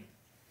again,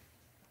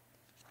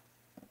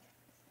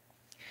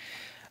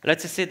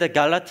 let's see the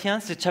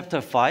Galatians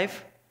chapter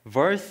 5,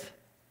 verse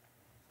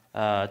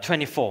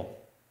 24.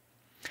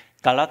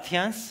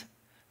 Galatians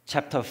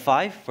chapter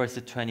 5, verse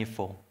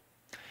 24.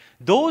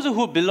 Those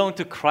who belong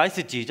to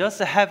Christ Jesus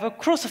have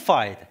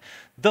crucified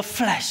the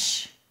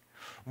flesh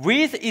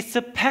with its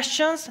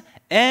passions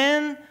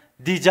and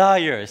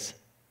desires.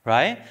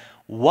 Right?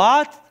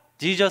 What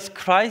Jesus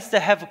Christ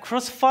have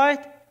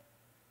crucified?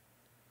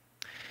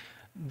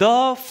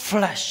 The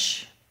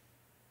flesh.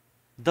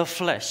 The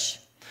flesh.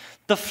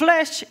 The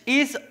flesh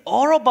is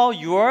all about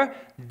your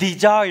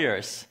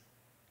desires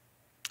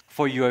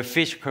for your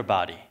physical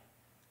body.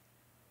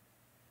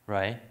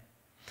 Right?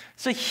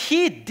 So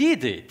he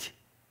did it.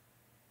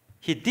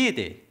 He did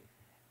it.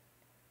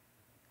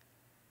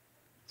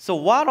 So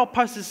what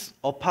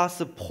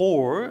Apostle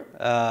Paul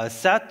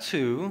said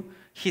to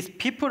his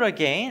people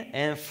again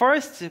in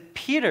 1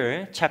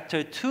 Peter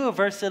chapter 2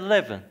 verse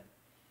 11.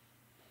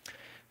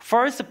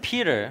 1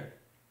 Peter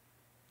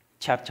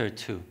chapter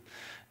 2.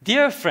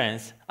 Dear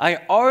friends, I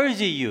urge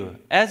you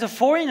as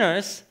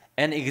foreigners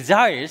and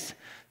exiles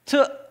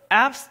to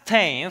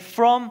abstain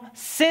from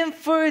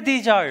sinful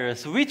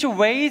desires which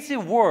wage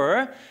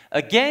war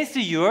against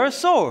your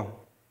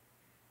soul.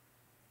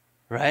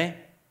 Right?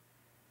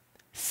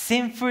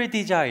 Sinful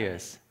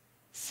desires.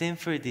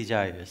 Sinful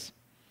desires.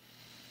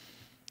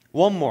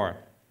 One more.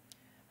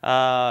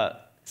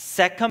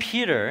 2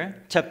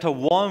 Peter chapter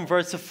 1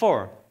 verse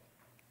 4.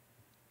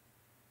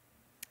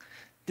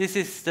 This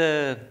is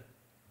the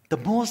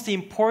most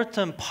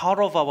important part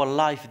of our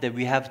life that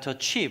we have to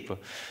achieve.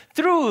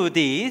 Through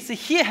this,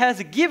 he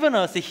has given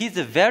us his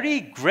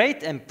very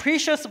great and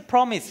precious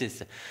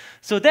promises,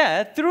 so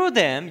that through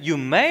them you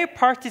may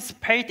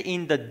participate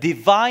in the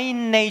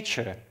divine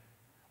nature.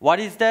 What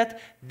is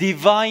that?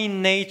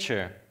 Divine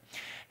nature.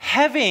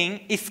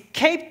 Having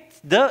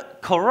escaped the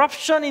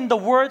corruption in the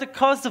world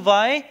caused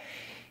by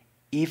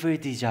evil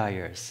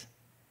desires.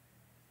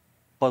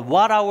 But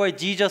what our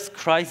Jesus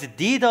Christ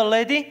did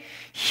already,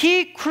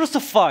 he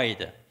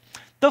crucified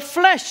the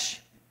flesh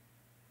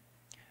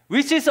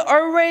which is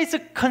always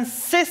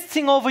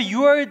consisting of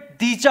your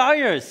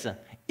desires,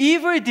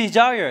 evil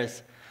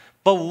desires.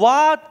 But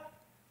what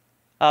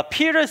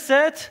Peter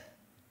said,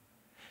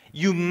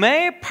 you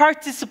may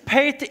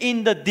participate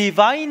in the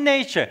divine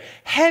nature,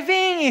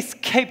 having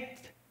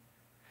escaped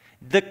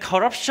the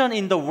corruption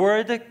in the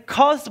world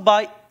caused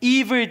by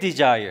evil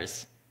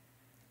desires.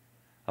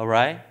 All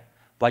right?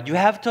 But you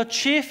have to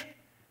achieve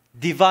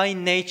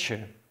divine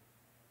nature.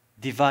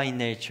 Divine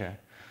nature.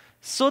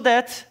 So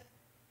that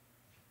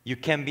you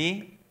can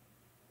be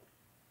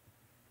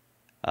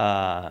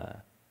a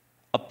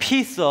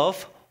piece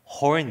of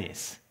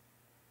wholeness.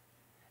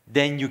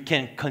 Then you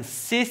can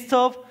consist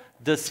of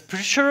the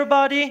spiritual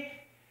body,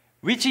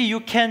 which you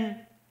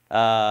can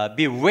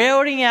be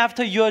wearing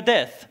after your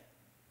death.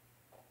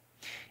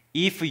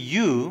 If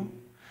you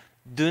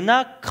do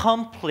not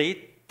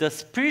complete the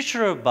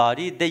spiritual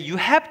body that you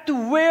have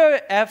to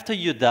wear after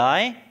you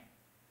die,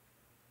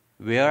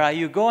 where are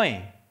you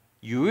going?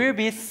 You will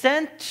be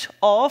sent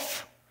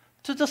off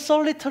to the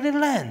solitary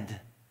land.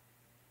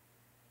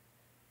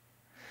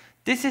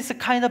 This is a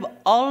kind of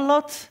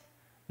alert.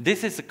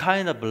 This is a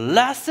kind of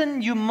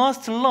lesson you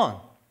must learn.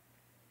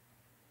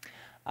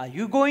 Are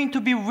you going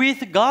to be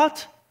with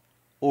God,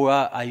 or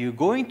are you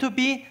going to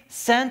be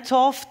sent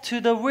off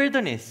to the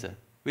wilderness,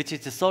 which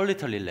is the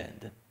solitary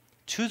land?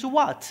 Choose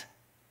what?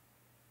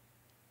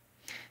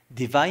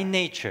 Divine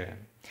nature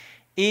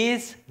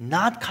is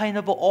not kind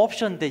of an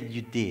option that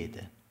you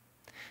did.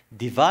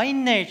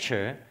 Divine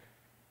nature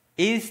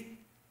is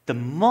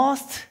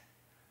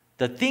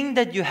the thing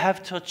that you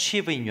have to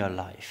achieve in your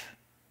life.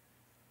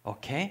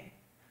 Okay?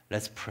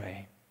 Let's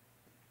pray.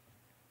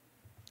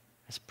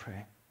 Let's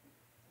pray.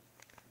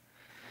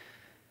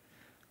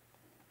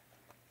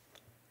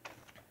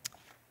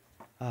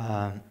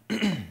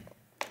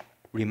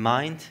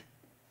 Remind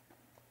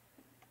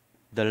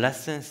the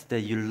lessons that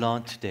you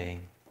learned today.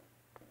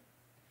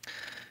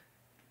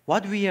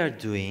 What we are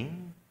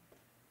doing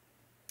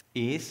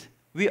is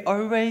we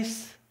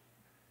always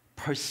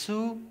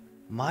pursue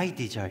my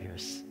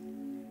desires.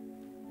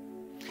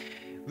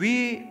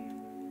 We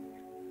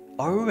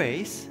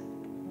always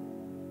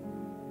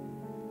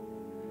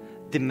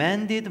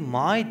demanded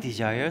my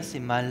desires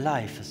in my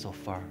life so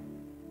far.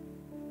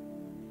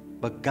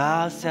 But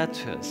God said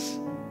to us,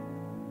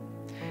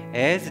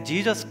 as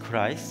Jesus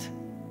Christ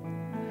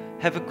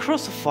have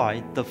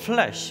crucified the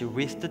flesh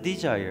with the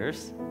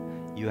desires,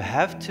 you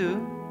have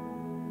to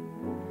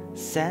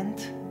send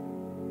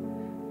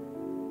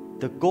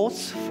the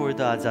goats for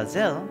the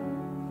Azazel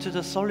to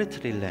the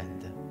solitary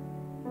land.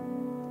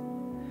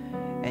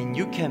 And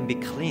you can be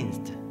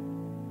cleansed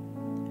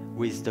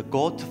with the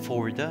goat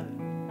for the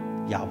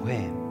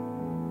Yahweh.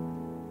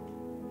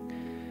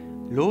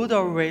 Lord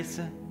always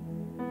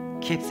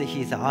keeps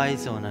his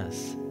eyes on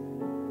us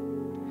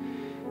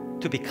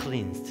to be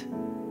cleansed,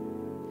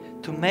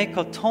 to make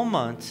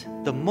atonement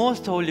the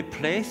most holy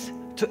place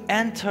to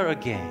enter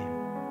again.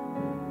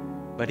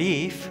 But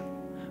if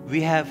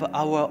we have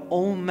our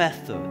own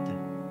method,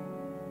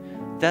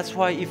 that's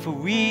why if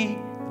we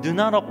do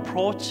not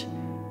approach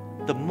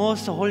the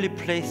most holy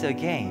place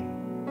again,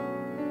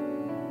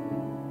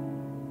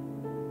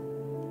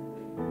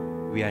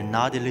 we are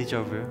not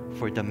eligible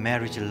for the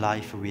marriage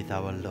life with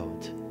our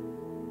Lord.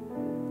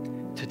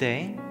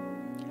 Today,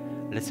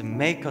 let's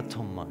make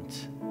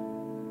atonement.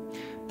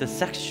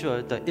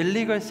 The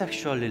illegal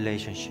sexual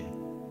relationship.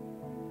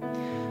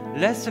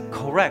 Let's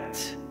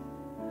correct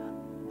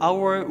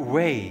our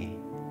way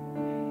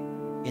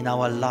in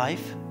our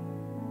life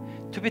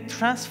to be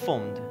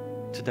transformed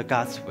to the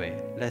God's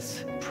way.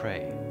 Let's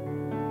pray.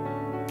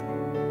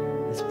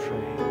 Let's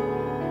pray.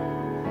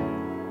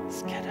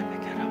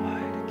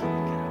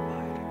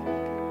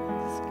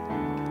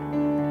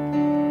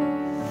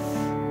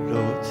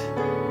 Lord,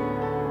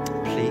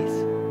 please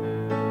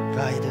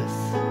guide us.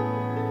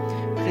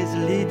 Please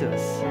lead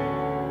us.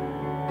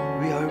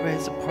 We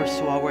always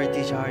pursue our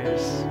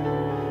desires.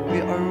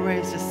 We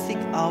always seek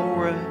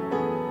our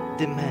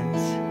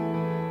demands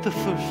to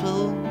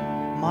fulfill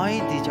my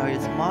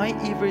desires, my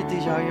evil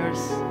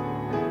desires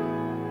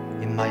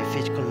in my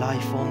physical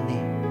life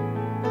only.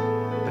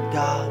 But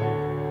God,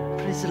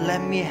 please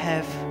let me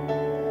have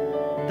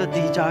the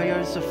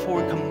desires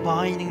for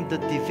combining the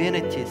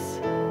divinities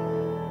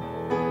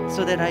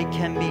so that I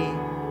can be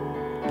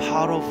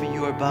part of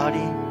your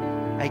body,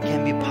 I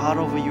can be part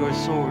of your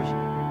soul,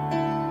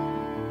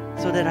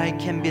 so that I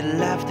can be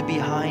left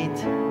behind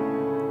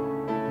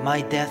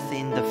my death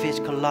in the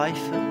physical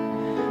life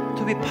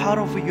to be part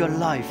of your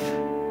life.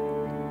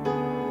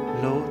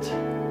 Lord,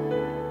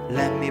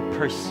 let me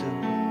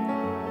pursue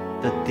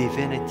the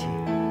divinity.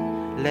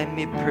 Let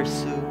me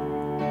pursue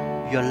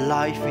your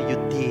life you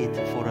did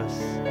for us.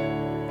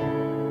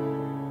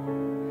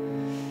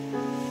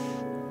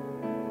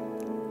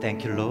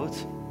 Thank you, Lord.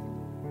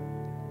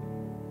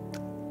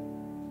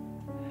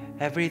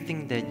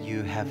 Everything that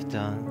you have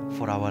done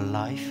for our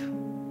life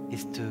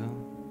is to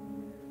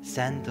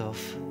send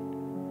off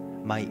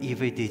my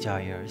evil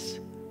desires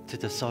to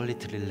the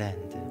solitary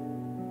land,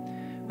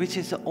 which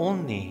is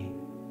only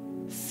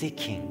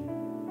seeking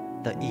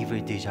the evil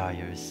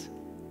desires.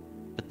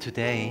 But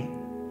today,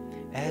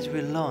 as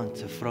we learned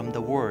from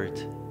the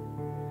Word,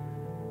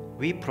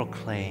 we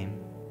proclaim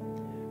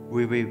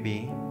we will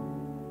be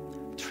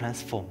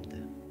transformed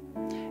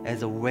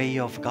as a way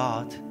of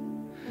God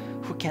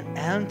who can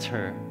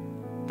enter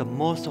the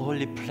most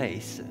holy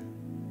place,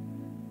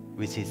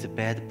 which is a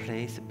bad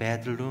place,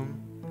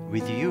 bedroom,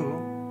 with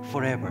you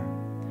forever,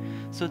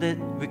 so that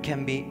we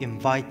can be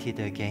invited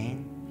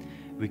again,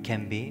 we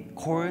can be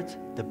called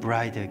the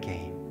bride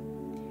again.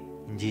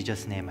 In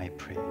Jesus' name I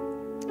pray.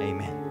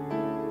 Amen.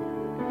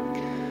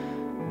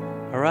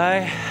 All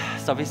right,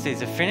 service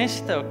is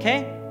finished,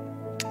 okay?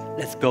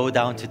 Let's go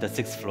down to the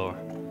 6th floor.